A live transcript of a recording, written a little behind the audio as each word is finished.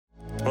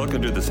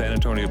Welcome to the San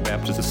Antonio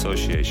Baptist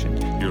Association.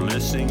 You're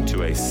listening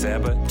to a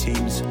Sabbath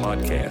Teams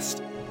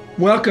podcast.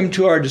 Welcome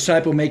to our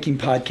Disciple Making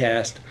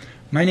podcast.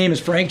 My name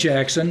is Frank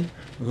Jackson,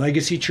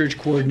 Legacy Church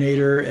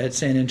Coordinator at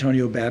San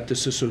Antonio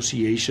Baptist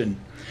Association.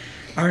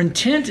 Our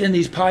intent in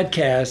these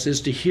podcasts is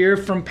to hear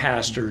from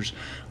pastors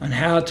on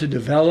how to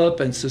develop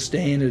and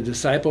sustain a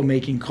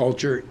disciple-making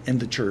culture in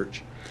the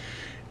church.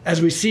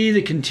 As we see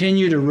the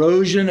continued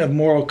erosion of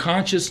moral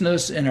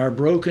consciousness in our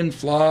broken,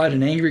 flawed,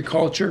 and angry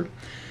culture,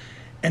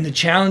 and the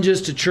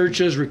challenges to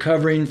churches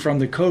recovering from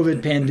the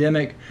COVID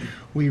pandemic,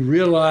 we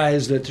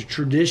realize that the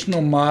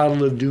traditional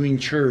model of doing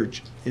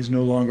church is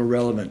no longer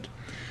relevant.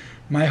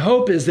 My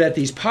hope is that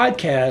these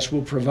podcasts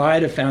will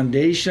provide a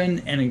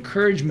foundation and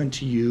encouragement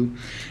to you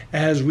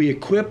as we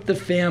equip the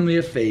family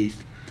of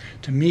faith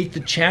to meet the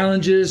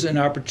challenges and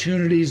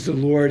opportunities the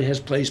Lord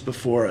has placed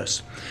before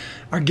us.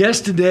 Our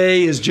guest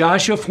today is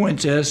Joshua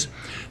Fuentes,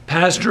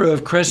 pastor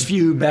of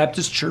Crestview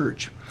Baptist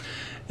Church.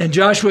 And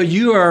Joshua,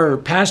 you are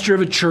pastor of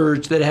a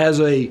church that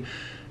has a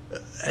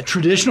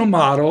traditional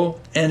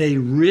model and a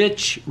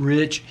rich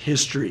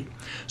history.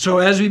 So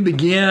as we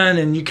begin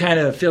and you kind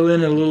of fill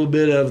in a little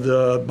bit of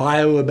the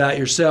bio about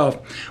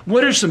yourself,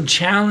 what are some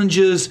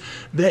challenges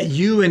that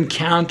you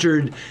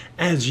encountered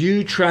as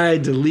you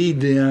tried to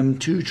lead them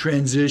to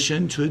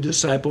transition to a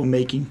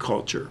disciple-making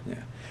culture?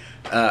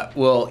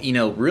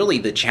 Really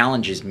the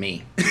challenge is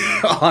me,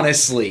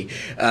 honestly.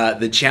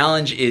 The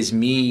challenge is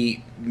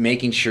me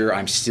making sure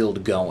I'm still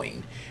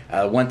going.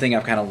 One thing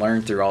I've kind of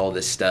learned through all of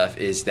this stuff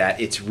is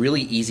that it's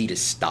really easy to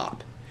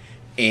stop.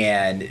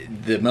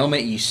 And the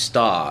moment you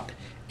stop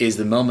is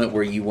the moment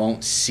where you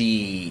won't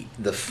see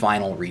the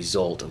final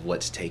result of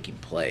what's taking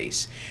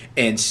place.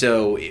 And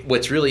so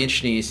what's really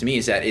interesting to me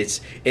is that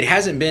it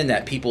hasn't been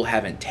that people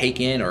haven't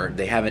taken or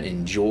they haven't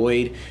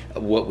enjoyed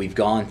what we've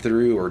gone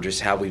through or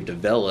just how we've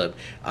developed.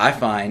 I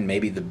find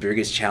maybe the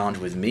biggest challenge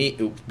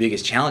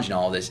in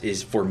all this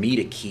is for me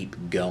to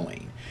keep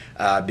going.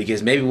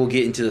 Because maybe we'll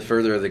get into the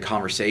further of the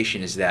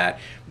conversation is that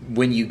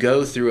when you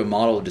go through a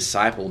model of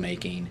disciple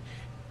making,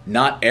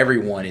 not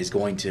everyone is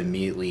going to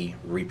immediately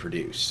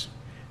reproduce.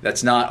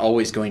 That's not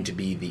always going to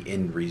be the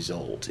end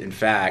result. In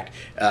fact,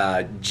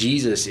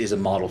 Jesus is a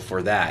model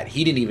for that.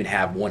 He didn't even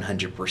have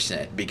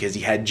 100% because he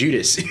had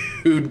Judas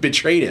who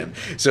betrayed him.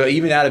 So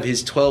even out of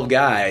his 12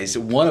 guys,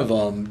 one of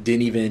them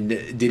didn't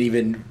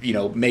even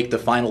make the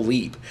final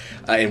leap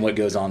in what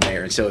goes on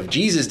there. And so if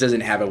Jesus doesn't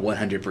have a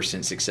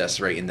 100% success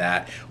rate in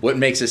that, what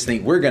makes us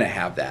think we're going to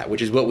have that,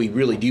 which is what we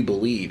really do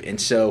believe.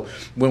 And so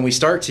when we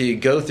start to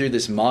go through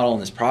this model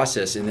and this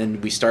process, and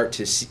then we start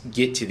to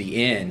get to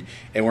the end,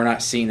 and we're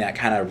not seeing that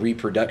kind of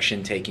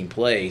reproduction taking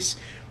place,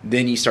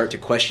 then you start to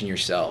question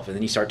yourself, and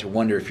then you start to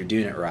wonder if you're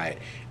doing it right.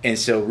 And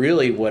so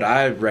really what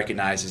I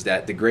recognize is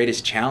that the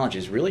greatest challenge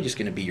is really just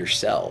going to be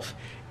yourself,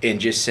 and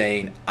just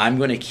saying, I'm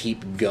going to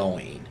keep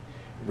going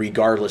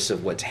regardless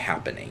of what's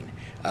happening,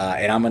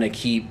 and I'm going to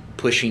keep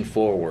pushing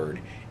forward,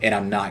 and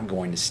I'm not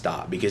going to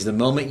stop, because the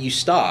moment you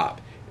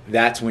stop,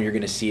 that's when you're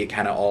going to see it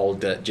kind of all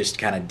just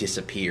kind of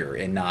disappear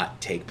and not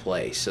take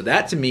place. So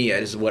that to me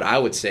is what I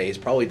would say is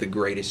probably the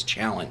greatest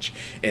challenge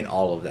in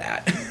all of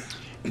that.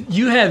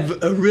 You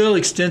have a real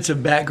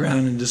extensive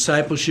background in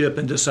discipleship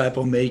and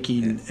disciple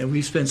making, and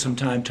we've spent some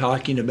time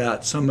talking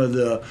about some of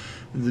the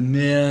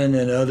men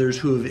and others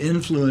who have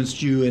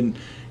influenced you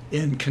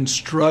in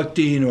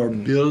constructing or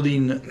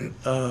building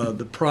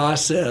the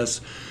process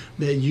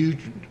that you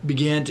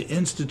began to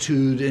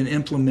institute and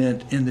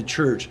implement in the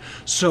church.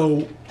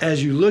 So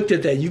as you looked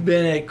at that, you've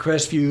been at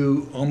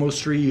Crestview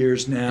almost 3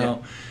 years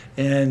now,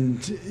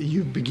 and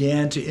you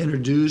began to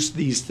introduce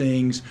these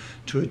things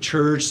to a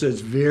church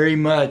that's very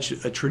much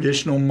a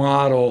traditional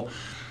model.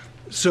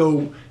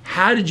 So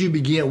how did you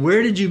begin?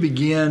 Where did you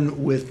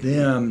begin with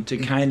them to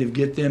kind of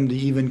get them to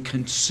even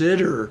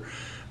consider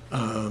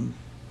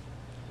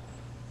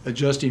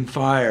adjusting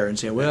fire and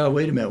saying, well,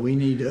 wait a minute, we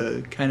need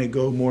to kind of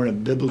go more in a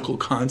biblical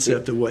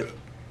concept of what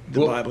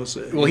the Bible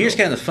says? Well, here's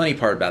kind of the funny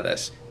part about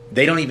this.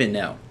 They don't even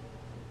know.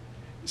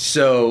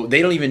 So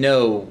they don't even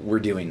know we're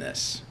doing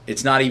this.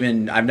 It's not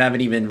even, I haven't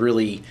even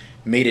really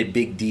made a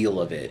big deal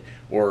of it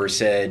or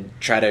said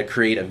try to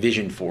create a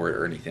vision for it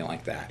or anything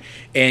like that.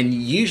 And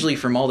usually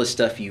from all the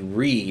stuff you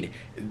read,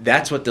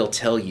 that's what they'll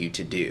tell you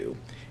to do.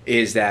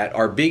 Is that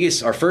our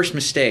first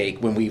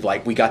mistake when we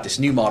got this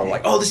new model,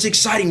 like, oh, this is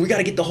exciting, we got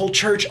to get the whole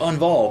church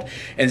involved.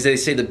 And as they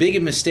say, the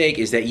biggest mistake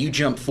is that you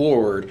jump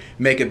forward,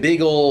 make a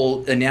big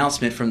old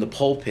announcement from the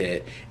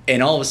pulpit,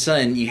 and all of a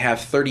sudden you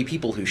have 30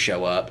 people who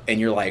show up,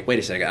 and you're like, wait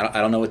a second, I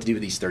don't know what to do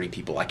with these 30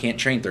 people. I can't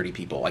train 30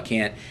 people. I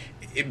can't,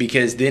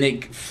 because then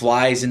it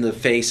flies in the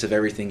face of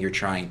everything you're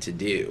trying to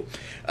do.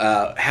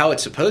 How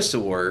it's supposed to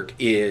work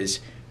is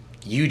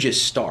you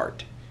just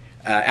start.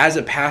 As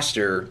a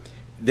pastor,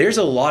 there's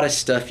a lot of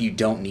stuff you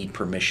don't need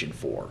permission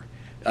for.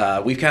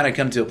 We've kind of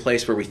come to a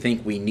place where we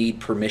think we need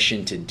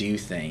permission to do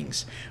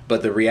things.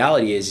 But the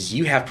reality is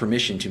you have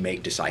permission to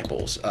make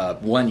disciples.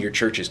 One, your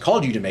church has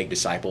called you to make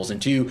disciples.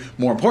 And two,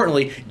 more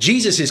importantly,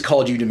 Jesus has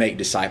called you to make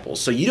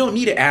disciples. So you don't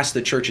need to ask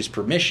the church's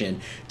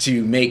permission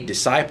to make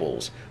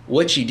disciples.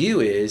 What you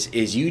do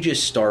is you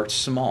just start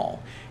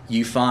small.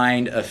 You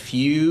find a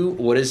few,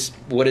 what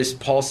does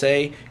Paul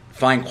say?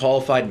 Find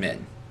qualified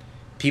men.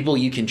 People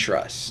you can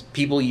trust.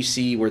 People you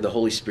see where the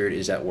Holy Spirit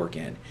is at work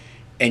in.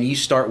 And you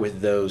start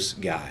with those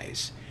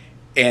guys.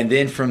 And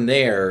then from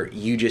there,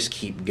 you just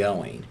keep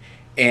going.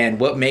 And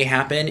what may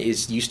happen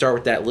is you start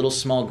with that little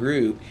small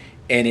group,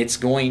 and it's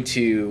going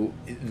to,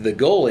 the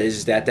goal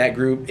is that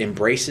group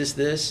embraces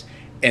this,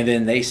 and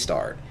then they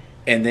start,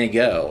 and they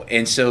go.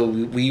 And so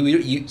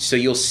so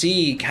you'll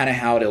see kind of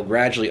how it'll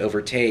gradually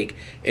overtake.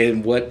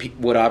 And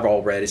what I've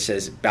all read, it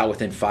says about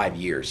within 5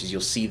 years is you'll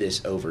see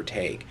this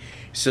overtake.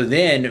 So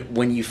then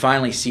when you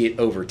finally see it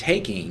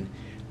overtaking,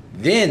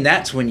 then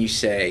that's when you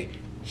say,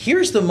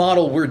 here's the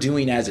model we're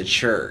doing as a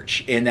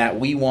church and that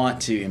we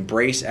want to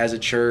embrace as a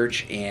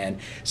church. And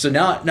so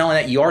not only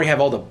that, you already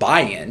have all the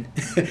buy-in.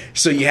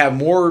 So you have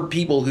more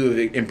people who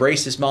have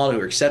embraced this model,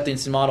 who are accepting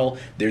this model.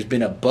 There's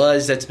been a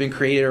buzz that's been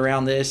created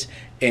around this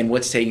and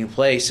what's taking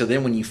place. So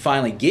then when you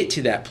finally get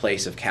to that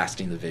place of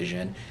casting the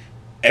vision,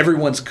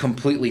 everyone's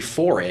completely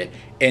for it,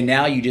 and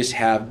now you just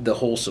have the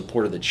whole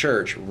support of the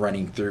church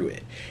running through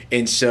it.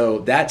 And so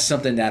that's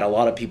something that a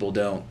lot of people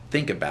don't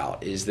think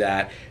about, is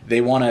that they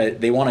want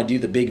to do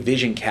the big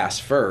vision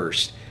cast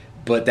first,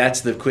 but that's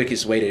the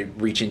quickest way to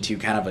reach into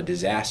kind of a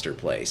disaster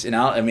place. And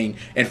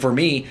and for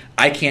me,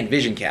 I can't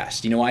vision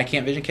cast. You know why I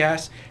can't vision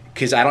cast?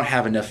 Because I don't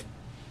have enough,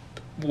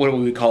 what we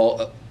would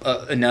call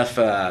enough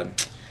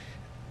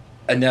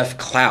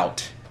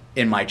clout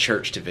in my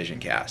church to vision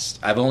cast.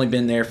 I've only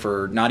been there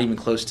for not even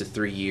close to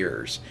 3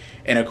 years.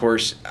 And of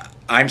course,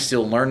 I'm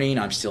still learning.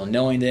 I'm still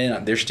knowing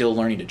them. They're still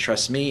learning to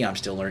trust me. I'm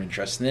still learning to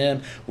trust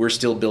them. We're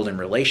still building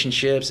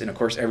relationships. And of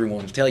course,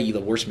 everyone will tell you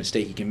the worst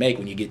mistake you can make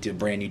when you get to a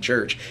brand new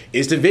church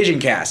is to vision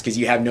cast, because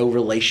you have no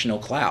relational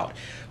clout.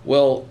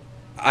 Well,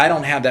 I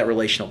don't have that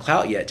relational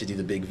clout yet to do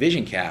the big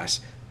vision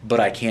cast, but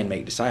I can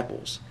make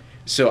disciples.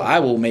 So I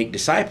will make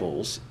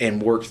disciples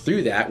and work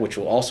through that, which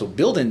will also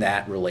build in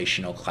that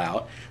relational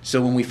clout.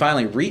 So when we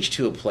finally reach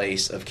to a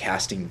place of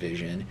casting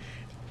vision,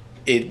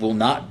 it will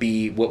not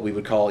be what we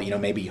would call,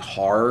 maybe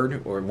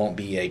hard, or it won't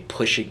be a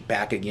pushing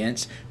back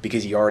against,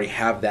 because you already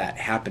have that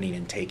happening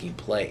and taking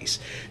place.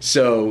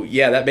 So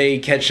yeah, that may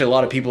catch a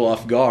lot of people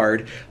off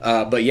guard.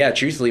 But yeah,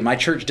 truthfully, my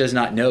church does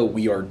not know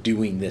we are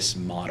doing this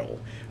model.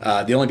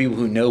 The only people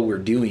who know we're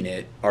doing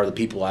it are the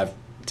people I've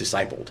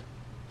discipled.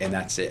 And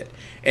that's it.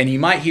 And you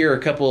might hear a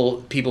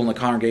couple people in the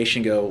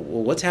congregation go,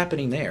 well, what's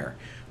happening there?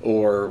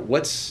 Or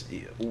what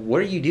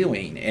are you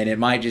doing? And it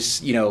might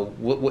just, it'll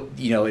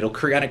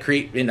kind of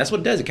create, and that's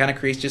what it does. It kind of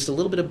creates just a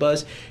little bit of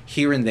buzz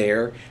here and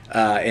there,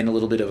 and a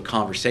little bit of a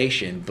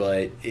conversation.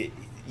 But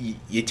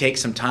you take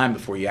some time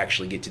before you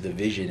actually get to the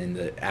vision and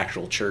the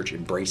actual church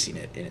embracing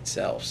it in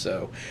itself.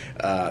 So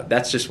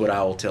that's just what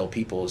I will tell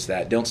people, is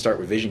that don't start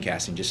with vision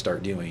casting, just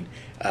start doing,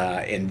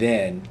 and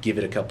then give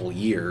it a couple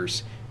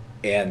years.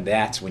 And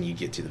that's when you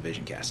get to the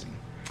vision casting.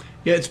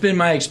 Yeah, it's been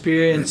my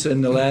experience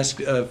in the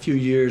last few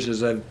years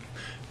as I've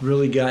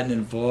really gotten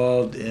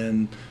involved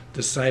in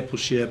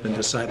discipleship and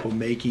disciple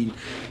making,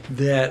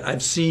 that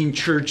I've seen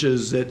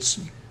churches that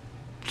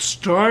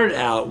start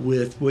out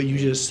with what you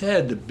just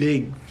said, the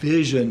big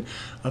vision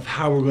of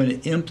how we're going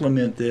to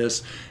implement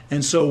this.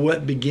 And so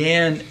what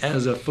began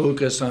as a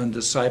focus on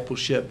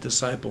discipleship,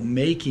 disciple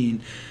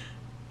making,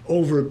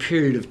 over a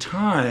period of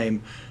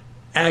time,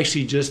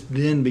 actually just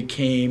then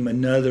became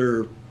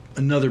another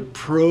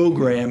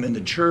program in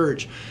the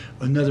church,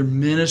 another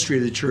ministry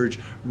of the church,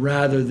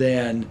 rather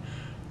than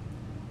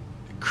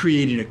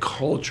creating a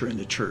culture in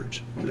the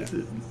church.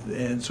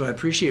 And so I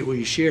appreciate what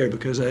you shared,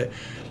 because is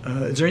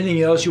there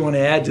anything else you want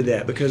to add to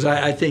that? Because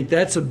I think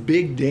that's a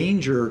big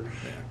danger,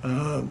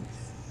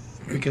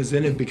 because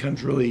then it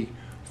becomes really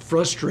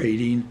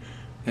frustrating.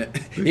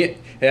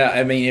 Yeah,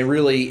 I mean, it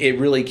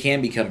really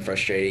can become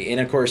frustrating. And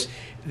of course,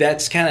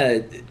 that's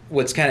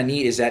what's kind of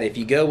neat, is that if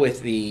you go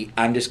with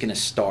I'm just going to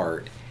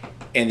start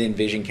and then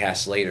vision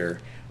cast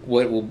later,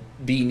 what will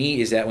be neat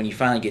is that when you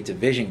finally get to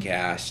vision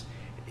cast,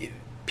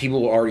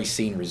 people will already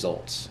seen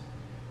results.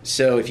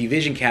 So if you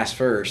vision cast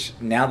first,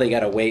 now they got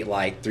to wait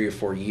like 3 or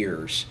 4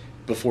 years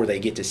before they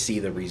get to see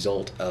the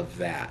result of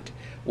that.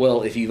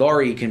 Well, if you've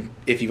already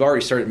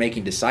started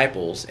making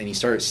disciples and you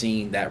started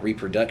seeing that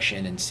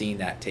reproduction and seeing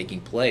that taking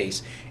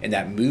place and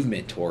that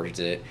movement towards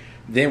it,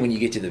 then when you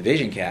get to the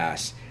vision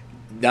cast,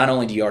 not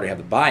only do you already have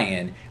the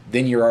buy-in,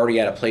 then you're already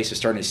at a place of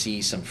starting to see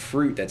some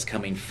fruit that's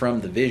coming from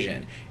the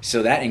vision.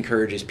 So that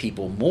encourages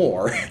people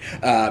more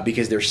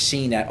because they're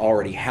seeing that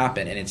already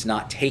happen, and it's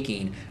not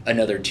taking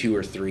another 2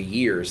 or 3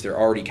 years. They're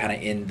already kind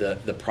of in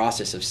the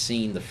process of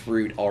seeing the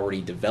fruit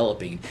already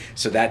developing.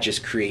 So that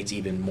just creates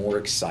even more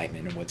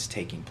excitement in what's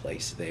taking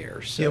place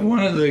there. So, yeah, one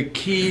of the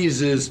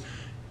keys is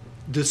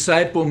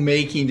disciple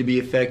making to be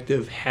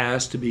effective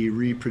has to be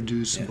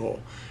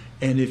reproducible.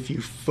 And if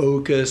you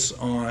focus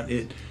on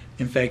it,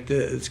 in fact,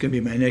 it's going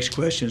to be my next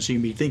question, so you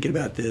can be thinking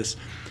about this.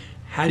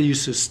 How do you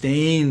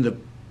sustain the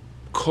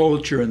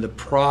culture and the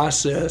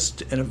process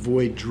and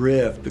avoid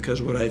drift?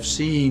 Because what I've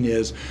seen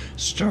is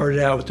started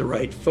out with the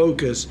right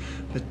focus,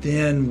 but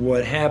then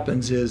what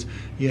happens is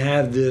you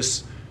have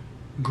this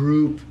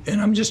group, and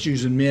I'm just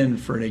using men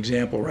for an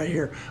example right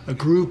here, a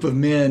group of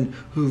men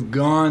who've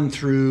gone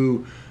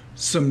through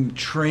some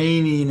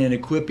training and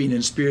equipping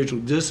in spiritual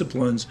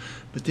disciplines,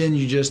 but then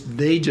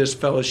they just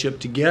fellowship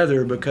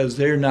together because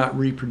they're not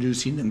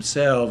reproducing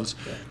themselves.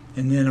 Yeah.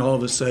 And then all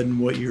of a sudden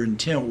what your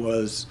intent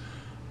was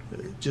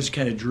just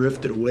kind of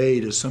drifted away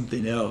to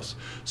something else.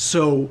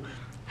 So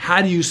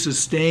how do you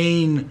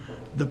sustain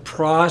the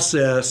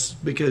process?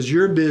 Because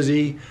you're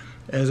busy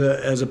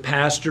as a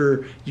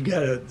pastor, you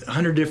got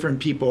 100 different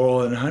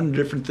people and 100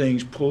 different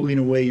things pulling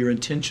away your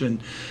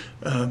attention.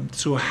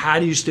 So how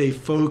do you stay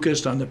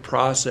focused on the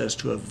process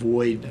to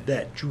avoid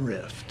that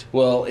drift?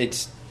 Well,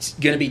 it's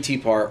going to be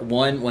two-part.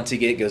 One, once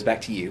again, it goes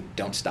back to you.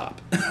 Don't stop,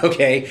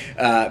 okay?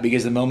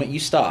 Because the moment you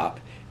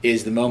stop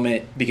is the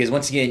moment, because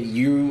once again,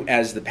 you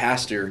as the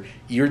pastor,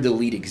 you're the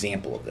lead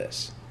example of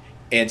this.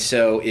 And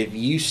so if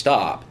you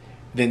stop,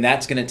 then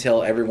that's going to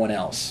tell everyone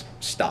else,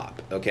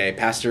 stop, okay?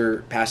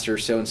 Pastor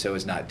so-and-so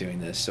is not doing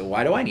this, so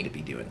why do I need to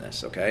be doing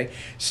this, okay?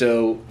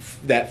 So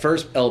that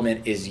first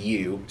element is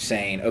you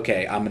saying,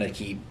 okay, I'm going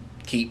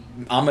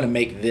to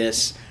make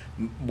this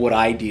what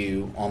I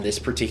do on this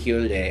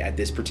particular day at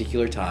this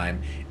particular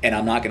time, and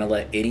I'm not going to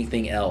let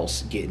anything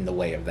else get in the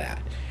way of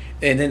that.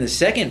 And then the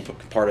second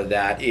part of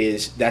that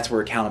is that's where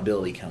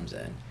accountability comes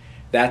in.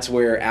 That's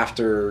where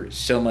after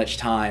so much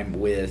time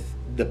with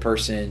the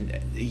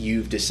person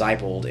you've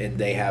discipled and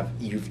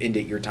you've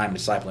ended your time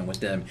discipling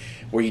with them,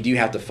 where you do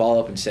have to follow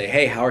up and say,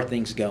 hey, how are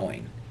things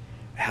going?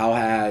 How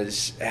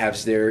has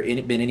there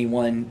been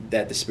anyone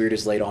that the Spirit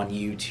has laid on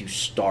you to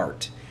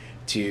start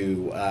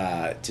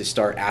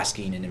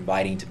asking and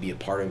inviting to be a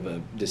part of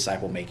a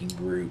disciple-making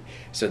group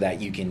so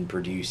that you can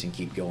produce and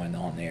keep going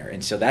on there.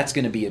 And so that's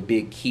going to be a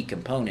big key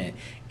component,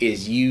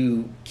 is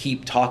you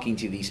keep talking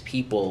to these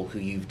people who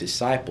you've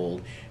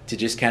discipled to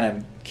just kind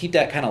of keep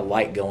that kind of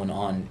light going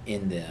on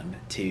in them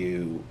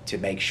to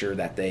make sure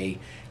that they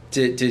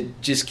to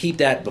just keep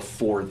that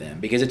before them,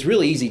 because it's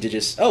really easy to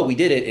just, oh, we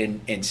did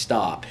it and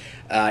stop.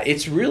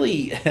 It's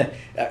really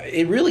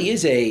it really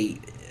is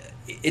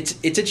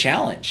it's a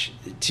challenge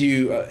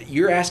to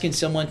you're asking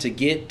someone to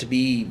get to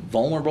be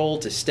vulnerable,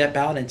 to step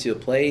out into a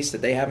place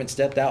that they haven't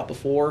stepped out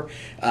before,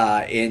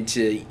 and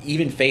to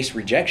even face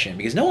rejection,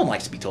 because no one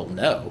likes to be told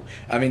no.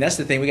 I mean, that's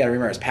the thing we got to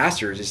remember as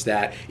pastors, is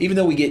that even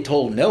though we get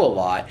told no a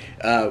lot,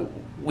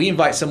 we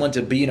invite someone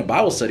to be in a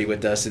Bible study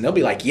with us and they'll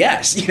be like,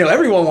 yes,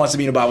 everyone wants to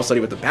be in a Bible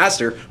study with the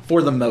pastor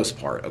for the most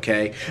part,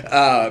 okay?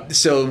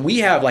 So we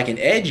have like an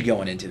edge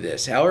going into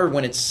this. However,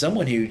 when it's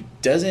someone who's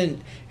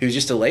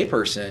just a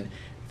layperson,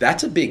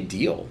 that's a big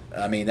deal.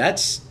 I mean,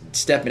 that's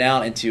stepping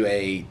out into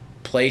a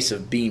place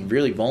of being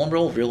really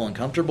vulnerable, real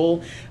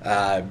uncomfortable,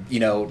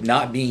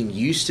 not being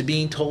used to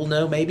being told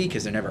no, maybe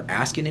because they're never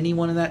asking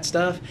anyone of that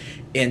stuff.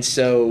 And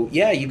so,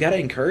 yeah, you got to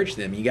encourage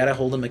them. You got to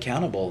hold them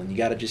accountable, and you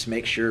got to just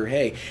make sure,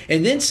 hey.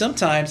 And then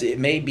sometimes it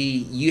may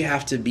be you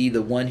have to be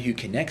the one who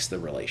connects the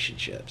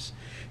relationships.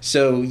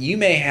 So you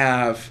may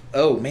have,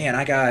 oh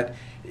man,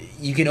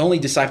 you can only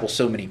disciple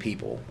so many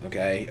people,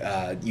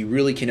 okay? You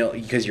really can,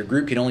 because your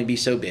group can only be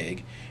so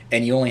big,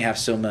 and you only have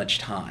so much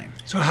time.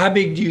 So how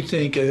big do you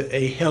think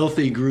a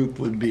healthy group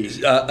would be?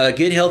 A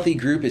good healthy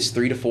group is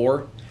 3 to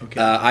 4. Okay.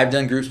 I've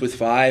done groups with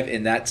 5,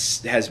 and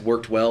that has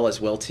worked well as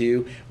well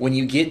too. When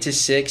you get to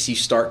 6, you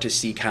start to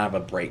see kind of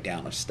a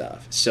breakdown of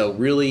stuff. So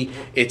really,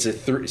 it's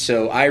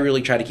so I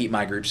really try to keep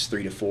my groups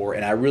 3 to 4,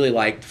 and I really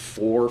like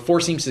 4.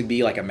 4 seems to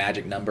be like a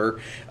magic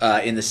number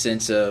in the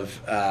sense of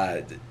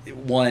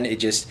one, it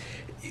just.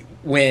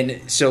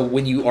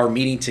 When you are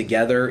meeting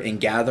together and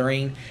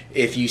gathering,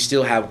 if you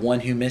still have one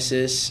who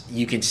misses,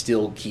 you can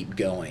still keep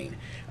going.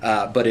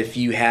 But if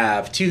you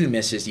have 2 who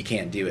misses, you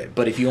can't do it.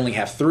 But if you only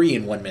have 3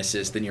 and 1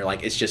 misses, then you're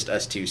like, it's just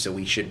us 2, so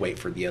we should wait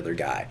for the other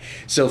guy.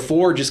 So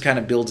 4 just kind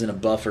of builds in a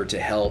buffer to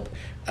help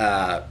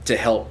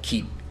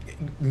keep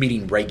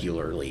meeting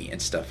regularly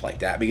and stuff like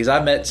that. Because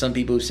I've met some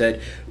people who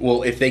said,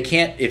 well,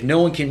 if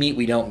no one can meet,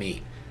 we don't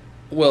meet.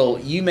 Well,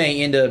 you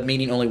may end up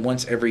meeting only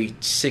once every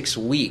 6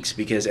 weeks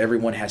because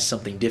everyone has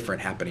something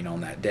different happening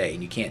on that day,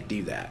 and you can't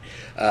do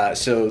that.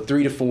 So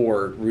 3 to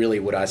 4, really,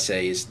 what I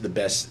say is the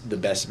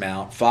best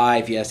amount.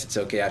 5, yes, it's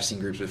okay. I've seen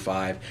groups with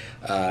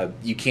 5.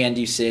 You can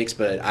do 6,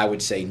 but I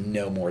would say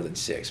no more than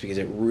 6, because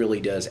it really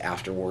does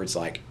afterwards.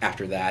 Like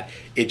after that,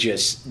 it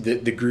just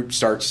the group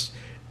starts.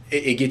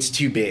 It gets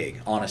too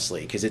big,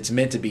 honestly, because it's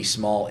meant to be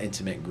small,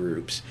 intimate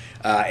groups,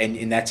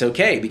 and that's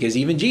okay, because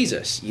even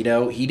Jesus, he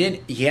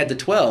had the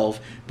 12,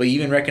 But you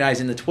even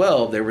recognize in the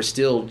 12, there were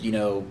still,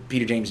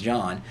 Peter, James,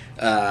 John,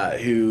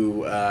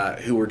 who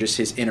were just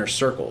his inner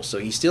circle. So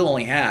he still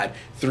only had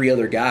 3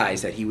 other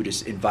guys that he would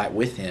just invite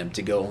with him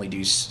to go only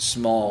do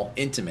small,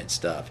 intimate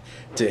stuff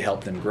to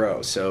help them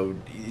grow. So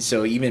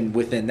even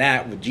within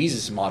that, with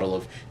Jesus' model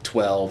of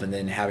 12 and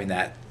then having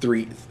that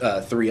three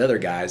other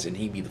guys and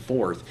he'd be the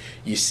 4th,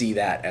 you see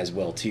that as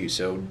well too.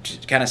 So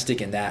just kind of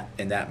stick in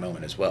that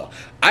moment as well.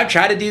 I've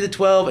tried to do the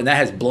 12 and that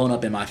has blown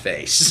up in my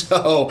face.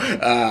 So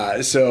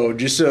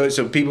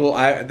people,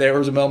 there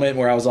was a moment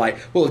where I was like,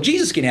 well, if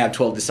Jesus can have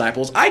 12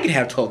 disciples, I can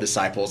have 12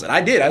 disciples. And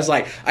I did. I was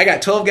like, I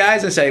got 12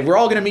 guys and say, we're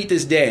all going to meet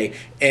this day.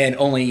 And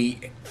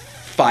only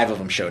 5 of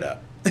them showed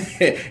up.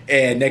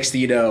 And next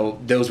thing you know,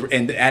 those were,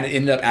 and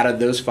ended up out of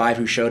those 5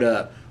 who showed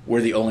up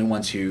were the only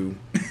ones who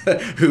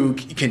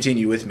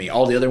continue with me.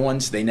 All the other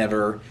ones,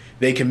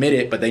 they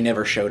committed, but they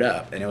never showed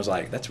up. And it was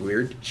like, that's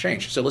weird,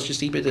 strange. So let's just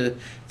keep it to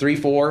 3,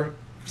 4,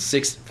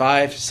 6,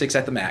 5, 6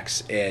 at the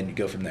max and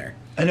go from there.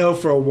 I know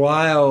for a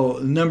while,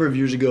 a number of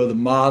years ago, the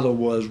model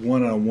was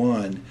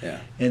one-on-one. Yeah.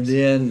 And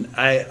then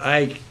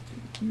I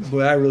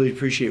really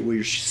appreciate what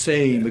you're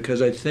saying,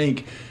 because I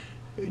think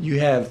you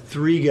have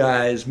 3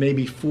 guys,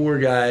 maybe 4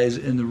 guys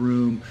in the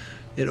room.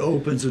 It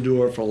opens the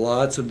door for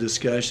lots of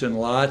discussion,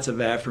 lots of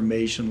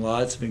affirmation,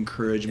 lots of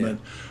encouragement,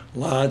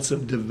 lots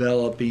of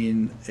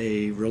developing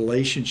a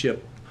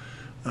relationship,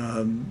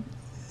 and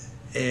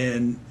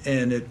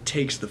it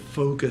takes the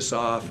focus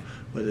off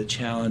with the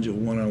challenge of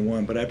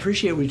one-on-one. But I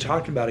appreciate we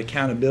talked about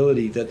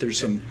accountability, that there's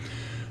some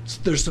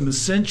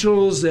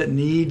essentials that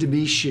need to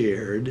be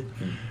shared.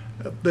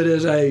 But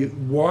as I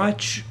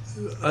watch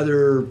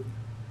other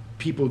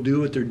people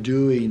do what they're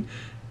doing,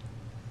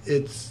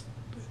 it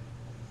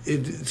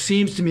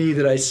seems to me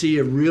that I see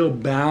a real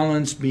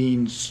balance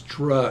being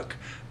struck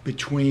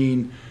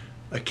between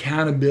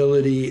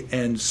accountability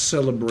and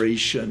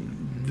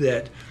celebration.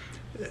 That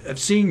I've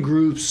seen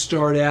groups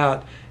start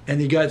out and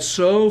they got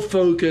so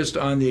focused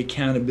on the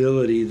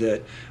accountability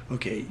that,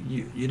 okay,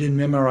 you didn't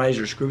memorize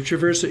your scripture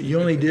verse, you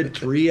only did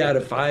 3 out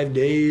of 5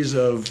 days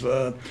of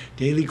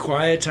daily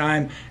quiet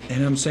time.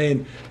 And I'm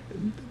saying,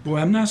 boy,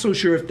 I'm not so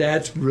sure if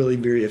that's really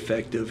very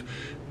effective.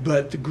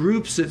 But the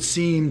groups that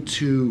seem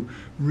to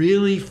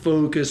really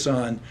focus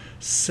on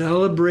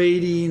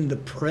celebrating the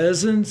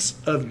presence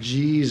of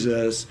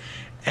Jesus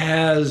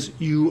as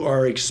you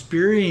are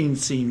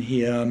experiencing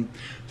him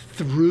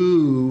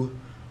through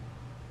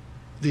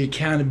the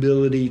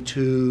accountability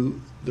to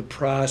the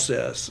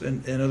process.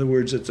 In other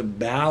words, it's a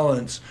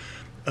balance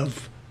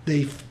of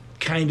they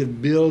kind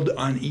of build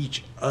on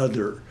each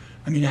other.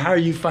 I mean, how are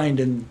you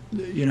finding,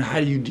 how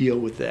do you deal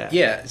with that?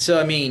 Yeah, so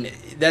I mean,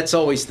 that's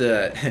always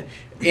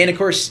and of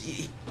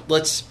course,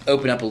 let's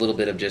open up a little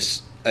bit of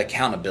just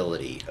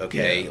accountability,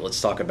 okay? Yeah.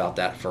 Let's talk about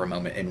that for a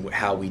moment and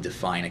how we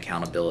define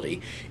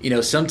accountability.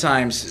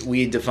 Sometimes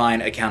we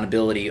define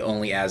accountability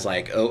only as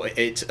like, oh,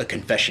 it's a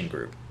confession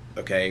group.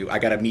 Okay, I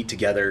got to meet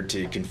together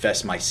to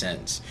confess my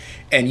sins.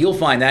 And you'll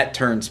find that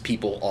turns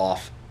people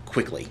off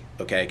quickly,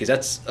 okay? Because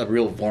that's a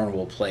real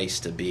vulnerable place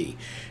to be.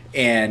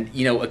 And,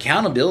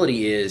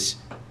 accountability is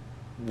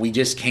we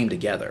just came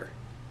together.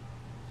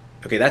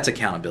 Okay, that's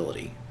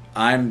accountability.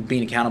 I'm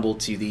being accountable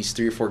to these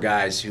 3 or 4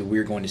 guys who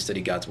we're going to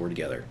study God's Word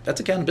together. That's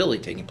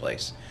accountability taking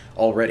place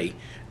already.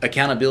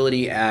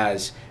 Accountability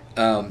as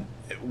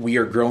we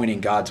are growing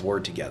in God's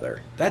Word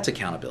together. That's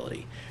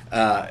accountability.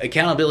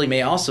 Accountability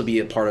may also be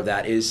a part of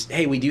that is,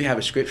 hey, we do have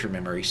a scripture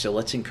memory, so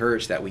let's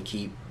encourage that we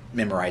keep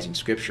memorizing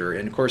scripture.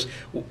 And of course,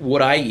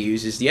 what I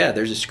use is,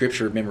 there's a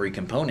scripture memory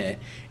component.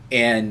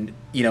 And,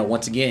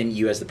 once again,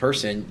 you as the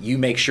person, you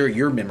make sure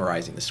you're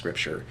memorizing the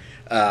scripture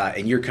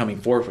and you're coming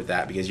forward with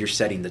that because you're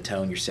setting the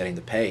tone, you're setting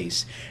the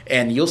pace.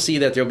 And you'll see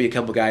that there'll be a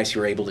couple guys who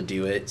are able to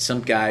do it,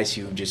 some guys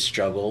who just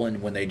struggle.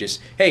 And when they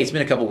just, hey, it's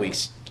been a couple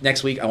weeks.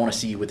 Next week, I want to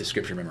see you with the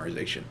scripture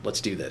memorization.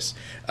 Let's do this.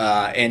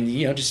 And,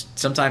 just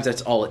sometimes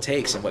that's all it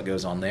takes and what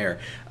goes on there.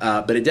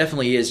 But it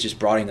definitely is just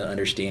broadening the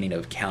understanding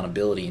of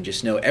accountability and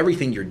just know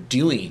everything you're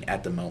doing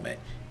at the moment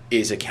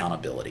is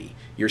accountability.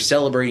 You're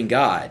celebrating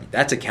God.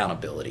 That's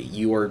accountability.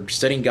 You are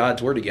studying God's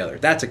Word together.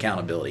 That's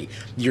accountability.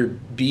 You're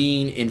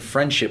being in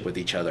friendship with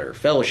each other,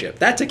 fellowship.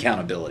 That's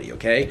accountability,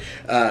 okay?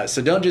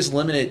 So don't just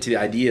limit it to the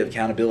idea of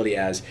accountability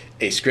as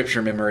a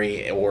scripture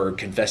memory or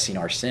confessing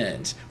our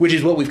sins, which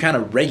is what we've kind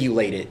of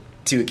regulated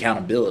to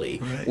accountability,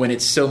 right, when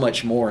it's so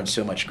much more and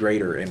so much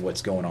greater in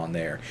what's going on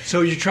there.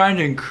 So you're trying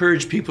to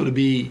encourage people to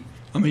be,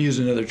 I'm going to use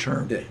another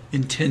term,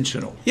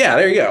 intentional. Yeah,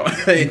 there you go.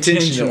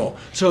 Intentional.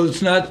 So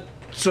it's not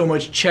so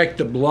much check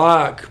the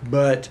block,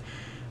 but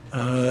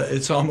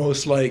it's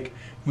almost like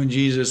when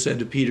Jesus said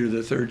to Peter the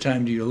 3rd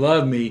time, do you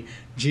love me?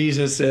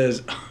 Jesus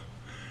says,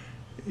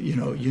 you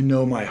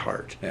know my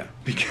heart. Yeah.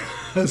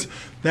 Because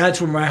that's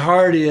where my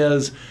heart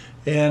is,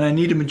 and I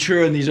need to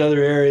mature in these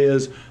other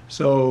areas,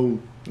 so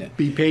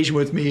be patient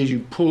with me as you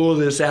pull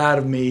this out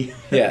of me.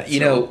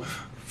 Yeah,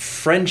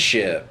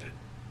 friendship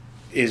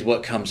is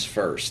what comes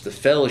first. The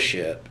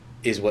fellowship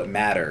is what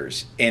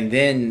matters. And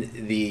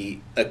then the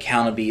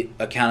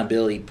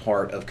accountability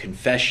part of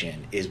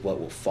confession is what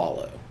will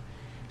follow.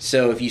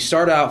 So if you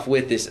start off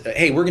with this,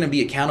 hey, we're going to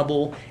be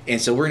accountable,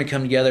 and so we're going to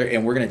come together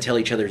and we're going to tell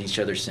each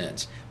other's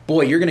sins.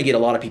 Boy, you're going to get a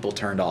lot of people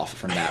turned off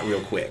from that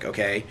real quick,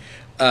 okay?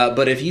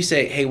 But if you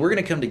say, hey, we're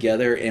going to come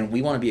together and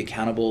we want to be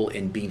accountable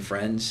in being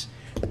friends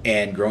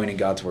and growing in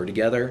God's Word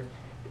together,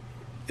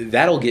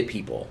 that'll get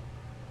people.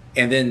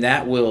 And then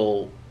that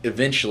will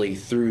eventually,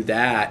 through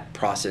that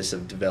process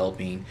of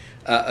developing,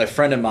 a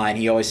friend of mine,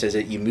 he always says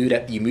that you move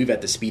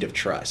at the speed of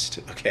trust,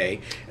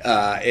 okay?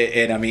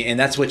 And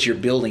that's what you're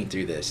building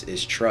through this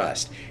is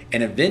trust.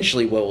 And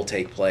eventually what will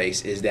take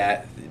place is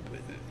that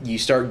you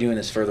start doing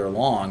this further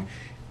along,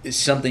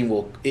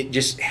 it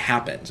just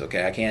happens,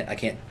 okay? I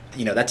can't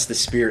that's the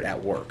Spirit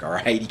at work, all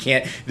right?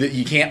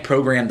 You can't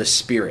program the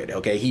Spirit,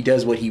 okay? He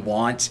does what he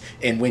wants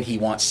and when he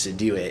wants to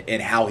do it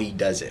and how he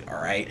does it,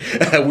 all right?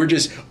 We're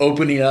just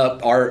opening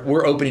up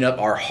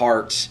our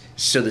hearts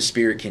so the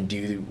Spirit can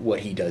do what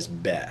he does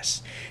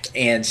best.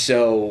 And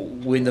so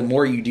when the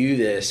more you do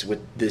this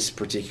with this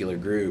particular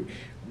group,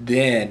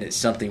 then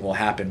something will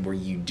happen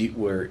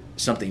where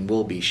something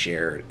will be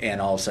shared, and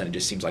all of a sudden it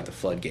just seems like the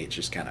floodgates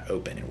just kind of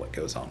open and what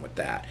goes on with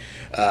that.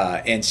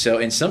 And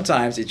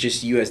sometimes it's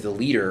just you as the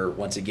leader,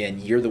 once again,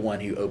 you're the one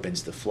who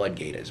opens the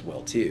floodgate as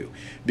well too,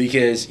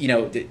 because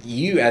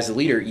you as the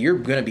leader, you're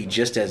going to be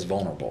just as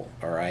vulnerable,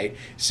 all right?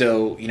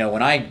 So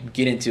when I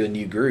get into a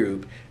new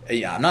group,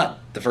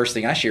 the first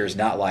thing I share is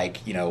not like,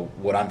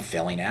 what I'm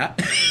failing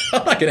at.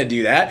 I'm not going to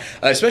do that,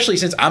 especially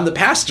since I'm the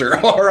pastor,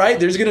 all right?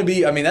 There's going to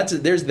be,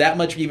 there's that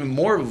much even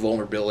more of a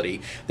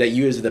vulnerability that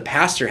you as the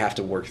pastor have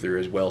to work through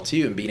as well,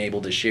 too, and being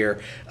able to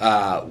share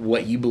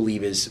what you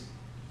believe is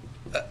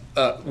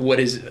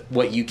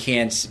what you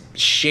can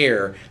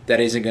share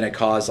that isn't going to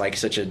cause like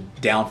such a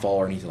downfall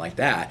or anything like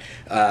that.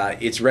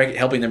 It's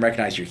helping them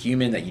recognize you're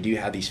human, that you do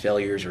have these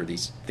failures or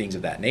these things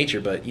of that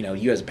nature. But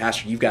you as a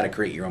pastor, you've got to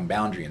create your own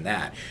boundary in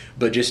that.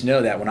 But just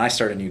know that when I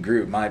start a new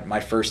group, my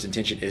first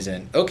intention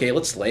isn't, okay,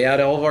 let's lay out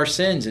all of our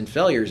sins and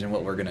failures and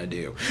what we're going to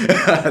do.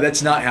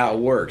 That's not how it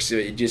works.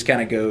 It just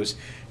kind of goes,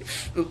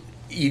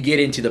 you get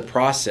into the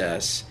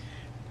process,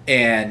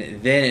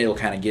 and then it'll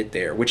kind of get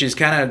there, which is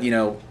kind of,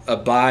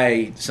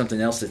 something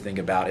else to think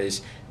about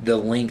is the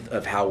length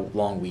of how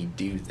long we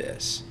do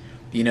this.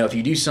 If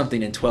you do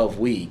something in 12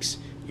 weeks,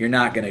 you're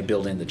not going to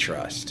build in the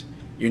trust.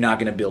 You're not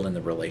going to build in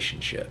the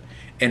relationship,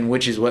 and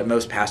which is what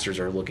most pastors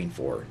are looking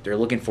for. They're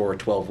looking for a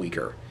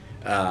 12-weeker.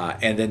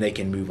 And then they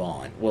can move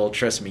on. Well,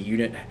 trust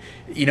me,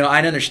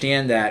 I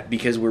understand that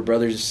because we're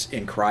brothers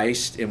in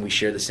Christ and we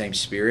share the same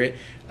Spirit.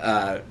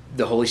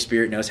 The Holy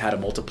Spirit knows how to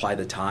multiply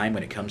the time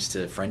when it comes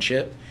to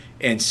friendship,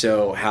 and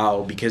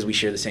so because we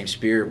share the same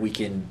Spirit, we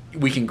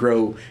can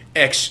grow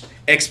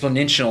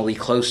exponentially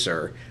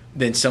closer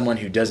than someone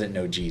who doesn't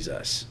know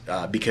Jesus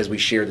because we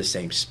share the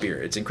same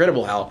Spirit. It's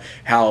incredible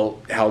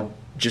how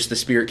just the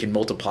Spirit can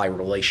multiply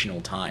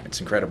relational time. It's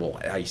incredible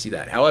how you see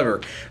that.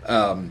 However,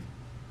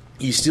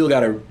 you still got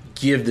to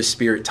give the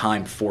Spirit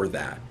time for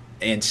that.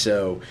 And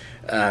so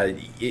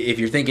if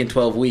you're thinking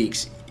 12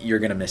 weeks, you're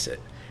going to miss it.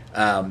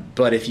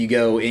 But if you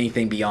go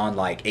anything beyond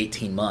like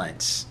 18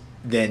 months,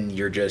 then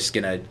you're just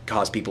going to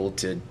cause people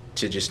to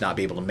just not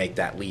be able to make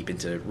that leap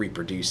into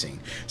reproducing.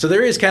 So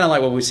there is kind of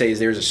like what we say is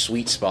there's a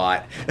sweet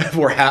spot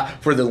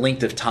for the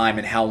length of time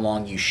and how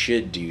long you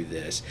should do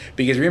this.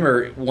 Because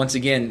remember, once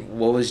again,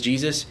 what was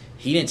Jesus?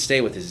 He didn't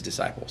stay with his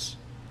disciples.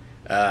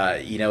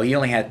 He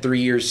only had 3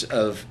 years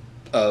of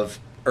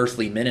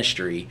earthly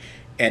ministry,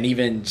 and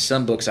even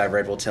some books I've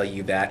read will tell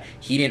you that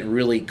he didn't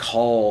really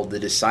call the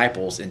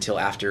disciples until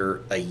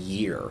after a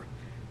year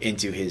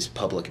into his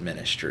public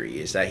ministry.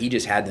 Is that he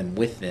just had them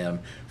with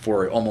them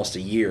for almost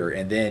a year,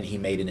 and then he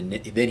made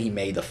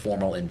the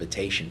formal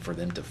invitation for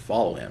them to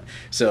follow him.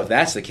 So if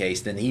that's the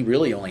case, then he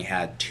really only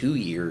had 2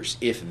 years,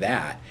 if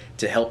that,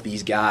 to help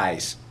these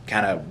guys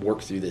kind of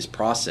work through this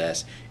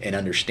process and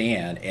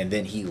understand, and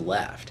then he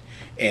left.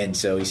 And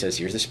so he says,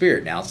 here's the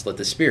Spirit. Now let's let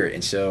the Spirit.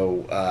 And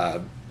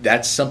so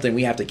that's something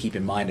we have to keep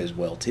in mind as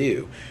well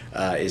too,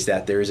 is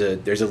that there's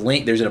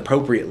an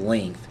appropriate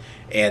length,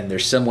 and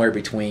there's somewhere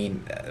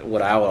between.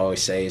 What I would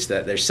always say is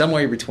that there's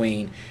somewhere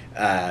between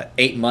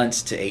 8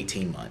 months to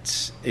 18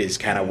 months is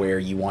kind of where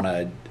you want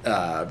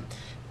to.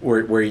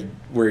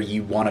 Where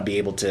you want to be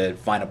able to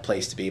find a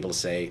place to be able to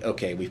say,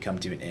 okay, we've come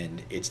to an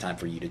end. It's time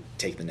for you to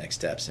take the next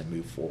steps and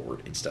move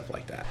forward and stuff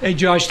like that. Hey,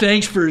 Josh,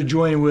 thanks for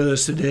joining with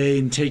us today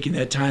and taking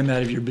that time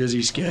out of your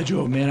busy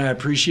schedule. Man, I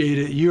appreciate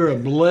it. You're a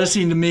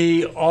blessing to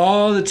me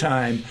all the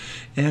time.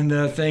 And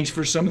thanks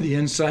for some of the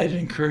insight and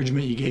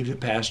encouragement you gave to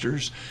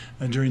pastors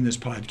during this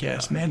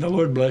podcast. Man, the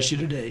Lord bless you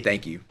today.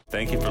 Thank you.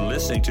 Thank you for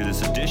listening to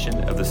this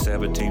edition of the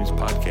Sabbath Teams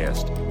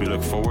podcast. We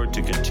look forward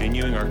to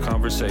continuing our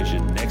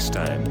conversation next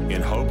time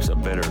in hopes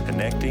of better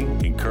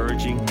connecting,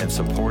 encouraging, and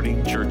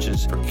supporting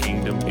churches for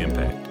kingdom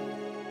impact.